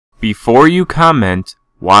Before you comment,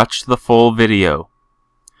 watch the full video.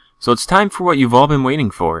 So it's time for what you've all been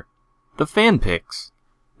waiting for, the fan picks.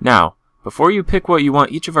 Now, before you pick what you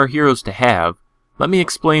want each of our heroes to have, let me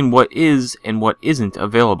explain what is and what isn't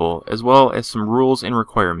available, as well as some rules and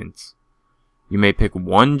requirements. You may pick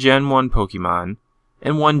one Gen 1 Pokemon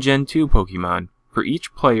and one Gen 2 Pokemon for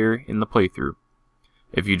each player in the playthrough.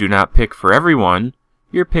 If you do not pick for everyone,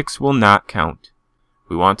 your picks will not count.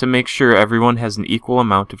 We want to make sure everyone has an equal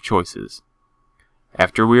amount of choices.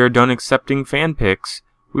 After we are done accepting fan picks,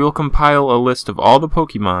 we will compile a list of all the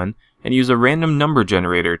Pokemon and use a random number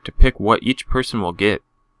generator to pick what each person will get.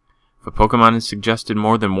 If a Pokemon is suggested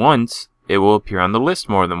more than once, it will appear on the list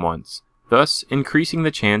more than once, thus increasing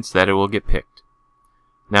the chance that it will get picked.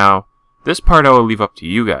 Now, this part I will leave up to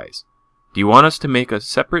you guys. Do you want us to make a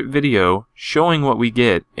separate video showing what we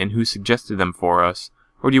get and who suggested them for us,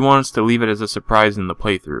 or do you want us to leave it as a surprise in the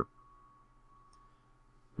playthrough?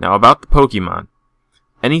 Now about the Pokemon.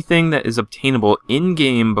 Anything that is obtainable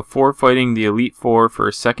in-game before fighting the Elite Four for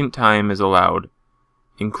a second time is allowed,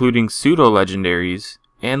 including Pseudo-legendaries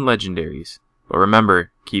and Legendaries. But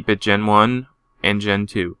remember, keep it Gen 1 and Gen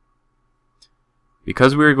 2.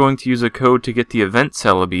 Because we are going to use a code to get the event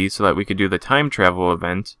Celebi so that we could do the time travel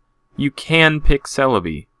event, you can pick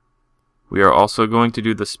Celebi. We are also going to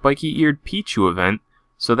do the Spiky-Eared Pichu event,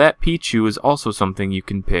 so that Pichu is also something you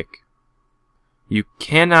can pick. You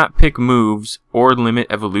cannot pick moves or limit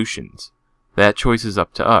evolutions. That choice is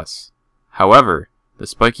up to us. However, the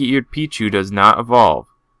Spiky-Eared Pichu does not evolve,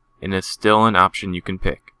 and is still an option you can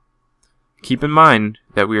pick. Keep in mind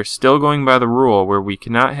that we are still going by the rule where we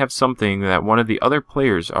cannot have something that one of the other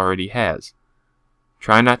players already has.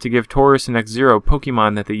 Try not to give Tauros and X-Zero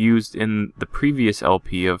Pokemon that they used in the previous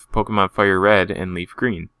LP of Pokemon Fire Red and Leaf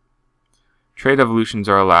Green. Trade evolutions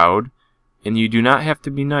are allowed, and you do not have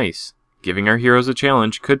to be nice. Giving our heroes a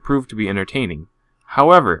challenge could prove to be entertaining.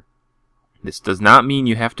 However, this does not mean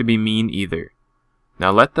you have to be mean either.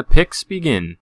 Now let the picks begin.